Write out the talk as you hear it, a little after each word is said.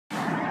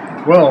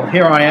Well,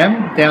 here I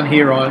am, down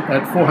here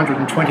at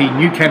 420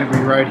 New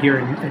Canterbury Road here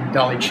in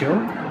Dulwich Hill.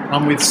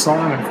 I'm with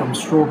Simon from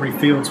Strawberry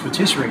Fields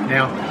Patisserie.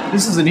 Now,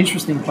 this is an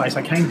interesting place.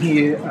 I came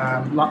here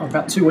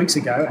about 2 weeks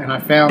ago and I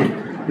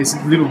found this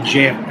little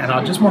gem, and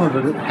I just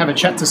wanted to have a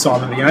chat to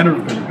Simon, the owner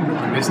of the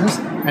business,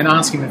 and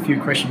ask him a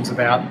few questions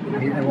about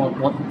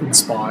what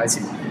inspires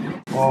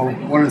him. Well,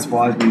 what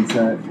inspires me is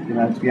that,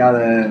 to be able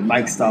to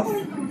make stuff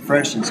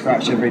fresh and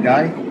scratch every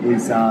day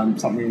is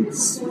something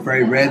that's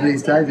very rare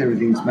these days.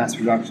 Everything's mass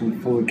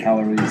production, full of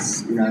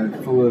calories,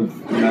 full of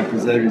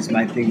preservatives to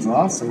make things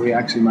last. So we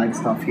actually make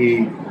stuff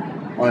here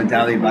on a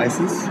daily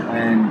basis,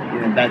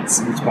 and that's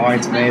inspiring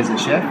to me as a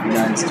chef.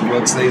 It's to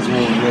work seasonal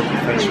and work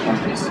with fresh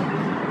produce.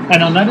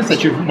 And I noticed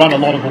that you've won a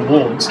lot of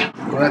awards.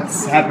 Well,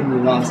 that's happened in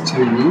the last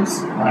 2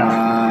 years.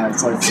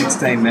 It's like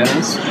 16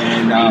 medals,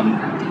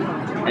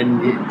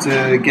 and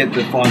to get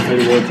the Fine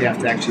Food Awards, you have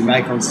to actually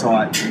make on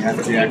site. You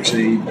have to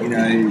actually,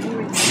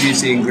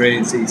 use the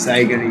ingredients that you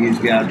say you're going to use,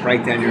 be able to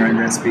break down your own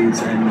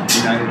recipes, and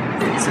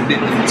submit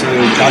them to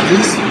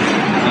judges,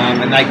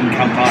 and they can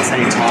come past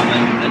any time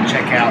and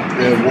check out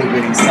the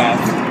award-winning stuff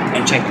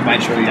and check to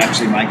make sure you're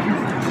actually making it.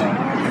 So,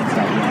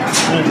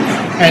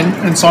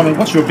 and Simon,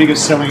 what's your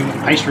biggest selling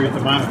pastry at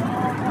the moment?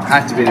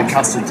 Had to be the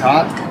custard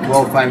tart,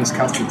 world famous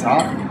custard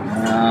tart.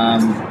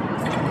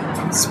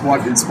 It's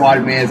what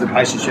inspired me as a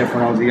pastry chef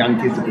when I was a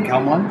young kid to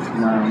become one.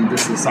 I'm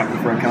just a sucker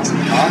for a custard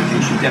tart.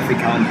 You should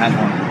definitely come and have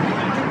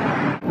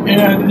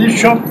one. This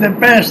shop the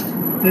best,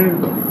 the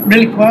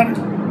milk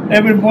one.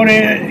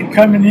 Everybody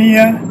coming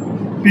here.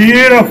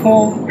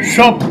 Beautiful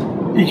shop.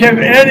 You have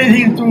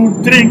anything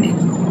to drink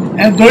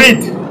and to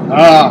eat.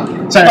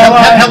 So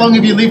how long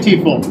have you lived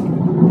here for?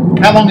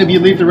 How long have you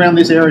lived around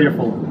this area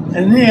for?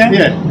 And here?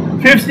 Yeah.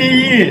 50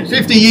 years.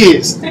 50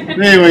 years.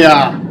 There we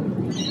are.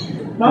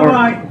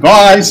 Bye-bye.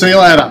 Bye, see you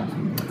later.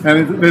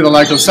 And they're the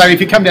locals. So if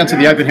you come down to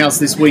the open house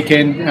this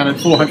weekend down at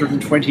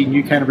 420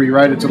 New Canterbury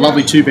Road, it's a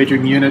lovely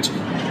 2-bedroom unit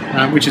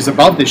which is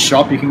above this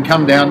shop. You can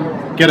come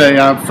down, get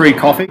a free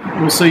coffee.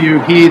 We'll see you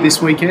here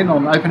this weekend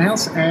on open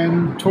house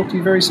and talk to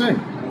you very soon.